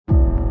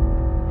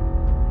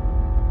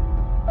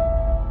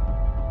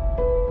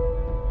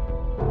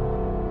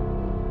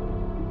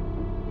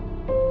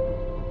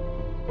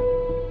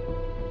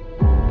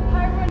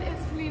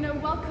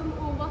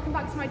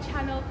my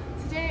channel.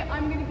 Today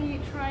I'm going to be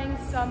trying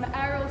some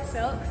aerial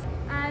silks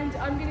and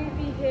I'm going to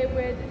be here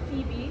with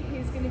Phoebe,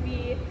 who's going to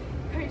be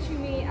coaching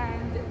me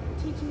and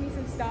teaching me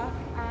some stuff,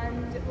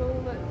 and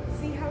we'll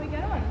see how we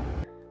get on.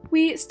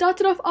 We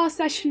started off our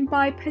session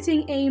by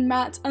putting a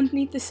mat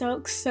underneath the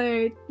silks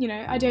so, you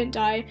know, I don't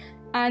die,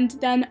 and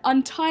then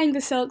untying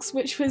the silks,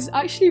 which was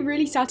actually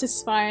really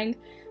satisfying.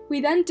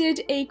 We then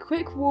did a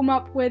quick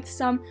warm-up with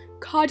some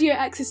cardio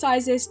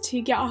exercises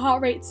to get our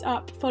heart rates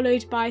up,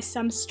 followed by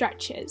some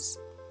stretches.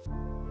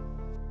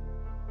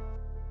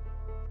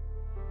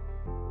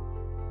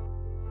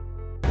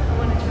 I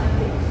want to try and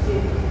think to do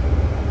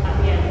at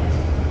the end,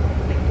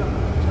 a big drop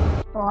on the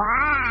top.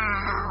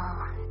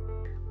 Wow!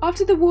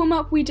 After the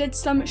warm-up, we did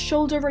some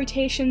shoulder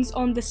rotations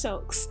on the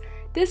silks.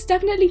 This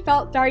definitely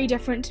felt very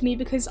different to me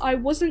because I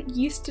wasn't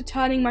used to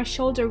turning my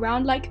shoulder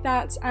around like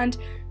that, and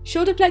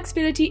shoulder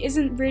flexibility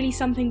isn't really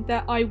something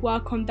that I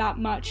work on that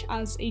much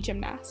as a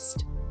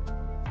gymnast.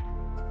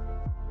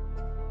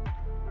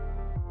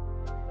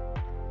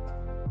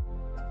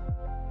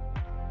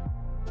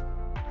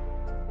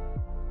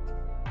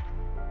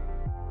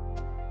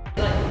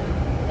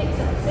 Picks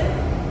up the silk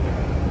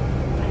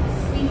and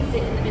squeezes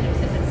it in the middle so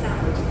it's a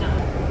sound.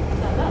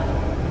 Stand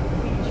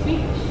up,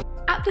 reach.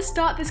 At the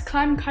start, this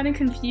climb kind of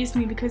confused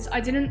me because I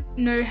didn't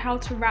know how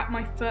to wrap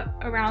my foot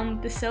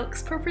around the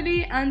silks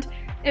properly, and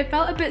it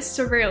felt a bit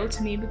surreal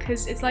to me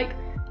because it's like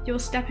you're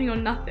stepping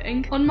on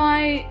nothing. On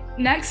my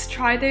next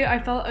try though, I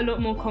felt a lot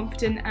more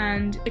confident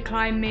and the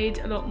climb made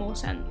a lot more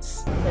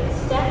sense. So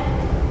step,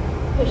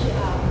 push it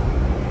out,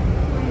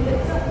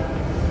 lift up,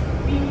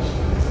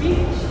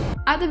 reach.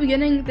 At the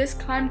beginning, this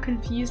climb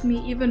confused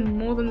me even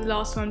more than the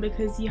last one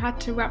because you had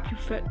to wrap your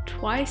foot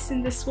twice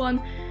in this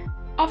one.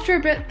 After a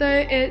bit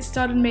though, it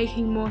started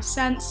making more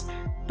sense,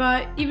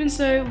 but even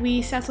so,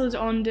 we settled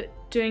on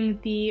doing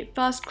the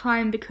first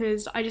climb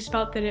because I just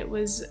felt that it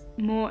was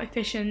more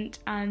efficient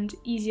and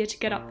easier to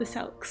get up the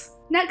silks.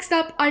 Next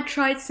up, I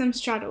tried some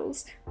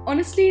straddles.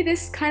 Honestly,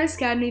 this kind of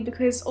scared me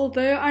because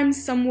although I'm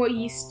somewhat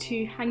used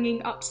to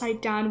hanging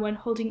upside down when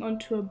holding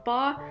onto a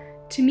bar,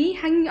 to me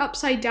hanging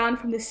upside down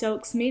from the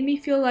silks made me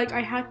feel like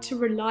I had to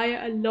rely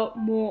a lot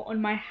more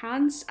on my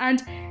hands,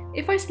 and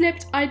if I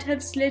slipped, I'd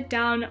have slid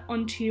down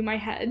onto my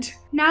head.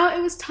 Now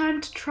it was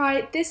time to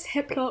try this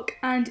hiplock,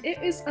 and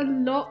it is a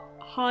lot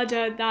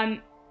harder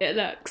than it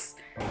looks.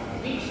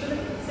 Reach for the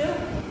silk,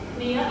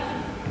 knee up.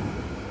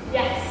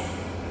 Yes,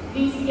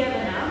 knees together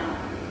now.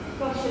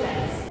 Cross your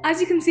legs. As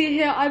you can see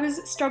here, I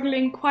was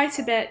struggling quite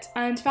a bit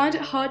and found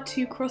it hard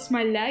to cross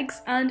my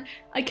legs, and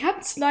I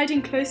kept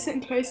sliding closer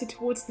and closer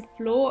towards the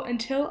floor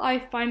until I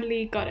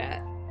finally got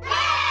it.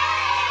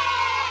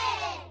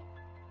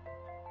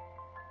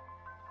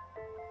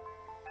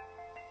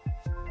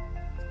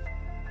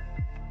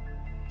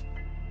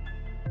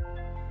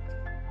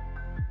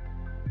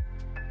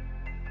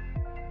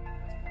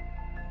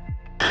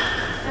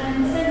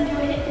 And send your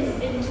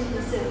hips into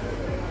the silk.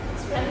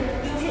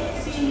 And your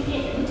hips being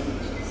in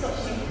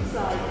stops you from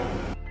sliding.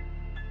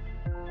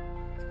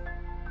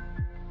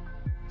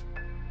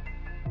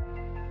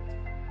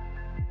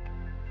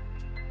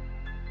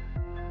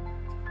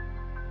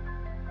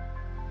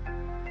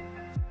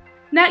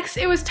 Next,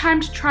 it was time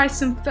to try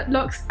some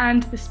footlocks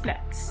and the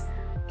splits.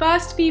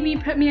 First, Phoebe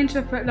put me into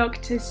a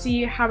footlock to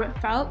see how it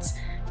felt.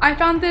 I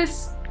found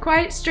this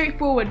quite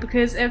straightforward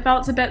because it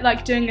felt a bit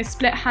like doing a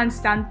split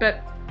handstand,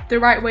 but the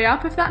right way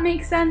up, if that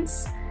makes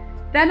sense.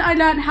 Then I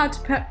learned how to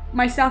put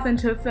myself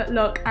into a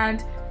footlock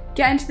and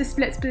get into the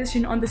splits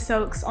position on the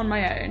silks on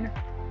my own.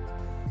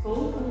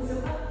 Pull on the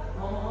silk up.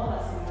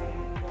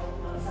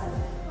 That's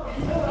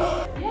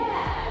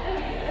yeah, there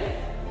we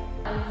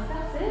go. And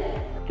that's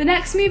it. The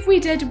next move we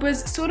did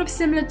was sort of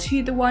similar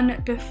to the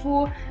one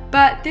before,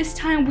 but this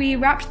time we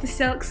wrapped the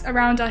silks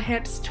around our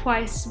hips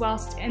twice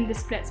whilst in the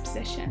splits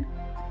position.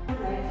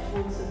 Leg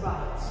towards the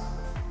right.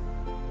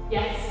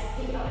 Yes,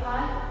 pick it up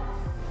high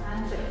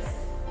and twist.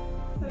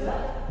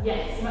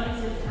 Yes, you might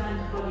need to lift your hand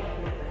and body up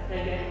a little bit. There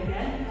you go,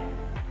 again.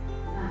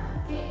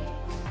 And kick.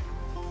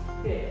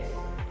 Good.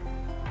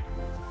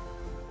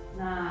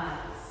 Nice.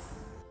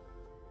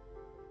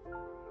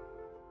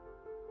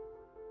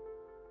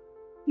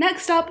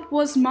 Next up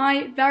was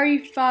my very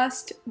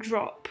first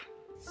drop.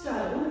 So,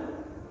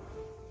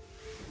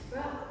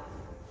 wrap.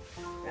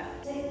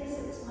 Take the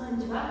silks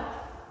behind your back,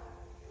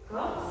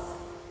 cross,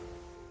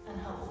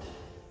 and hold.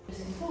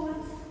 Pushing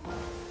forwards.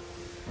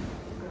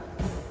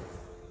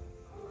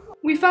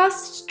 We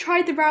first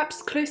tried the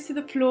wraps close to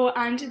the floor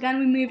and then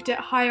we moved it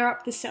higher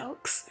up the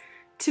silks.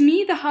 To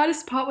me, the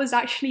hardest part was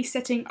actually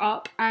sitting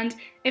up, and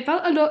it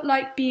felt a lot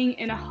like being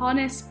in a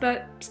harness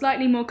but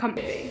slightly more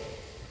comfy.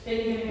 Then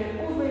you're going to go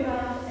all the way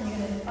around and you're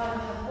going to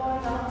have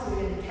wide arms, so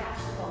we're going to catch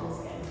the bombs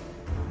again.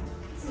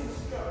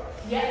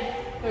 Yeah,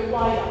 go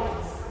wide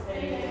arms. There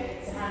you go.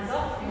 So hands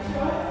up, and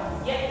wide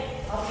arms. Yeah,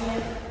 up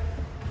again.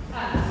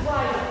 And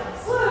wide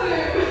arms. Whoa!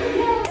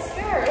 Yeah,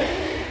 scary.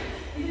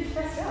 You did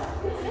press it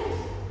up. That's good.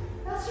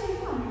 That's really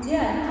fun.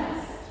 Yeah,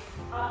 nice.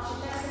 Arch your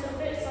chest a little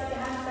bit, slide your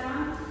hands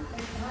down,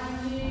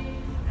 behind you,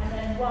 and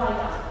then wide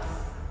arms.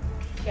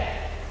 Go.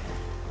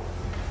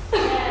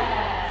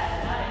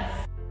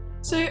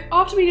 So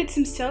after we did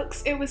some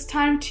silks, it was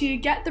time to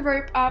get the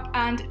rope up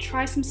and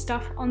try some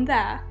stuff on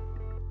there.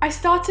 I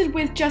started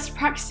with just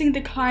practicing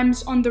the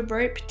climbs on the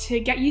rope to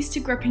get used to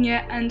gripping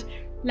it, and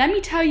let me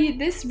tell you,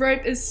 this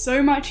rope is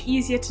so much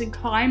easier to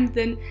climb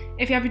than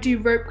if you ever do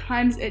rope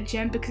climbs at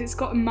gym because it's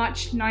got a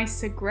much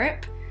nicer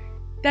grip.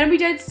 Then we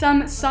did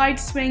some side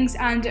swings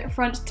and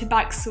front to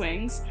back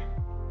swings.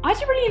 I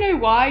don't really know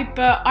why,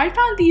 but I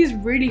found these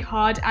really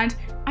hard and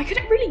I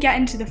couldn't really get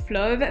into the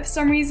flow of it for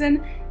some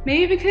reason.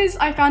 Maybe because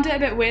I found it a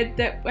bit weird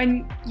that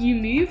when you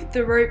move,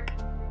 the rope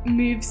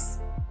moves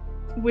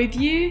with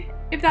you,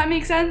 if that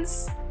makes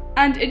sense.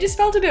 And it just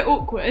felt a bit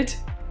awkward.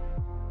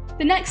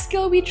 The next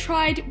skill we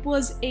tried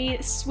was a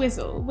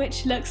swizzle,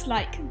 which looks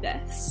like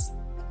this.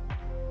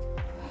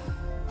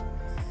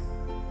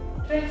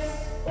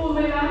 Twist all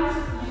the way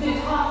around. You did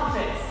half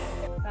the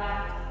twist.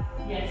 Back.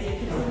 Yes, you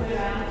twist all the way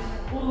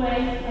around. All the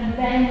way, and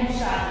then you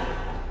straddle.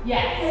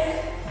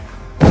 Yes.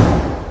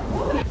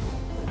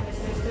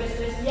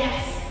 Twist.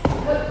 Yes.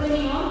 Put the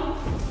knee on.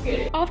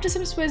 Good. After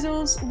some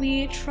swizzles,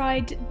 we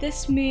tried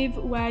this move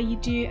where you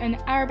do an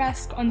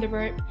arabesque on the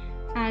rope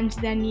and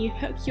then you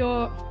hook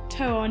your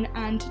toe on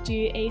and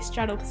do a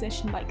straddle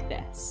position like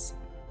this.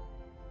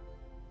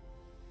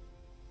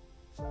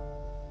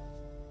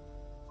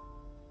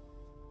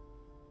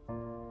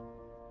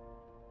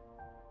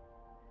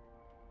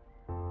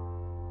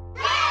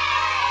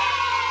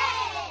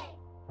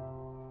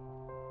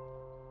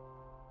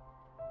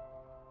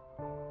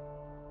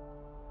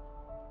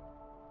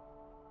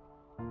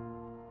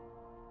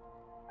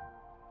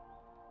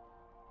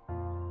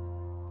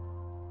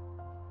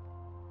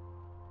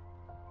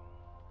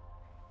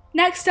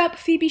 Next up,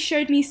 Phoebe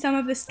showed me some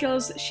of the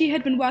skills she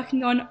had been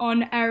working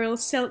on aerial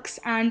silks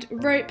and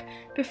rope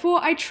before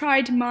I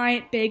tried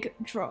my big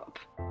drop.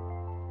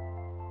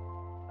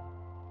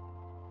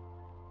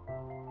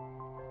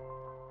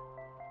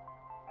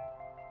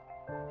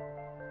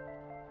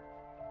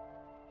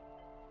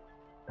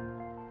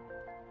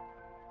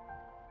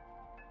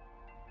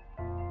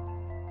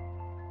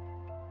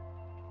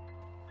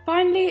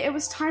 Finally, it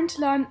was time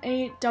to learn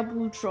a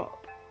double drop.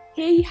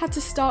 Here you had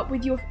to start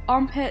with your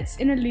armpits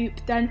in a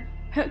loop, then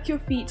hook your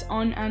feet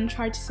on and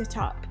try to sit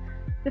up.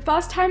 The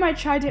first time I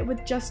tried it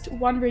with just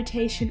one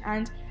rotation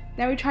and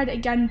then we tried it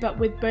again but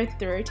with both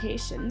the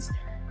rotations.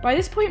 By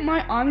this point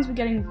my arms were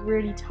getting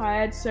really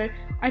tired, so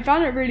I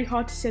found it really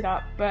hard to sit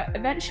up, but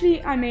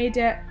eventually I made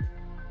it.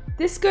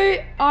 This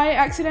go I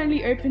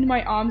accidentally opened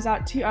my arms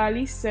out too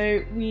early,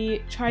 so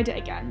we tried it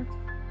again.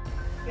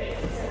 Good,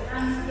 so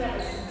hands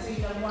together, so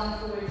you've done one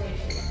full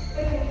rotation.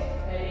 Okay.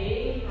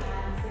 Ready,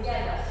 hands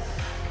together.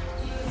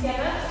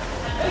 Together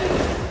and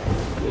open.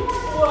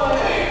 Whoa!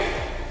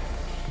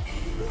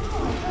 Oh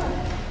my god.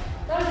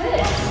 That was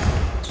it.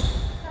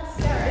 That's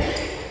scary.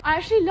 I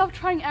actually love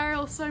trying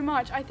aerial so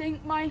much. I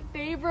think my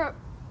favourite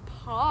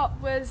part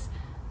was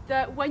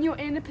that when you're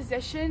in a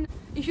position,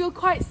 you feel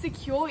quite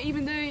secure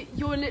even though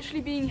you're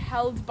literally being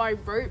held by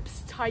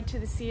ropes tied to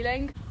the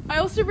ceiling. I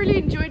also really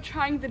enjoyed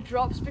trying the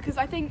drops because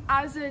I think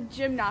as a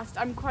gymnast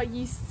I'm quite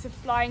used to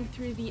flying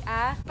through the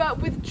air, but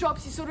with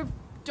drops you sort of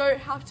don't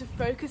have to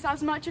focus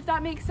as much, if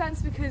that makes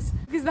sense, because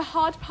the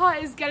hard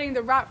part is getting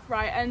the wrap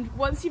right, and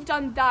once you've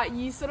done that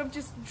you sort of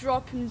just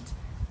drop and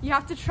you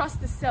have to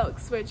trust the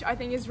silks, which I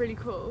think is really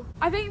cool.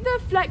 I think the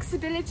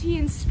flexibility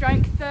and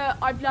strength that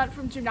I've learned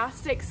from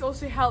gymnastics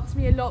also helps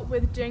me a lot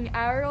with doing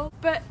aerial,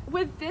 but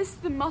with this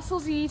the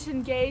muscles you need to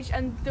engage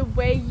and the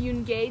way you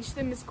engage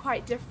them is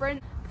quite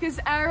different, because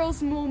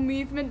aerial's more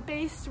movement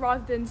based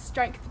rather than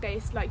strength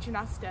based like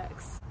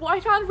gymnastics. What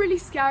I found really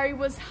scary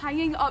was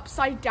hanging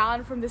upside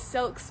down from the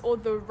silks or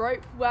the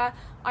rope, where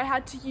I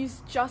had to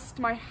use just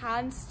my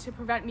hands to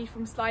prevent me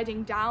from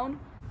sliding down,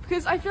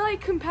 because I feel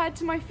like compared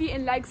to my feet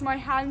and legs my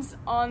hands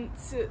aren't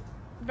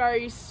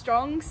very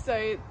strong,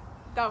 so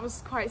that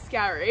was quite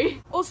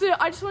scary. Also,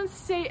 I just wanted to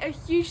say a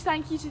huge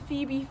thank you to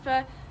Phoebe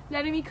for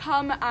letting me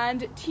come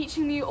and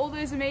teaching me all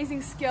those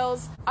amazing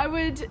skills. I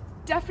would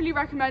definitely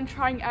recommend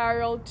trying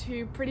aerial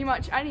to pretty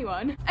much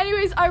anyone.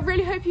 Anyways, I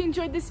really hope you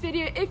enjoyed this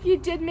video. If you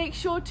did, make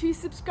sure to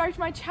subscribe to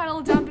my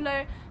channel down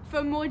below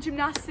for more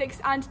gymnastics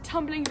and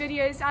tumbling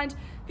videos and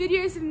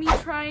videos of me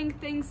trying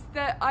things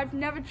that I've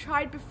never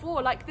tried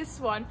before, like this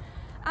one.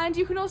 And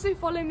you can also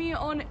follow me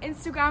on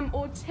Instagram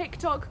or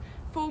TikTok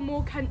for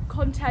more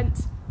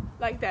content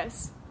like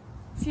this.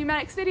 See you in my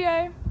next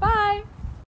video. Bye!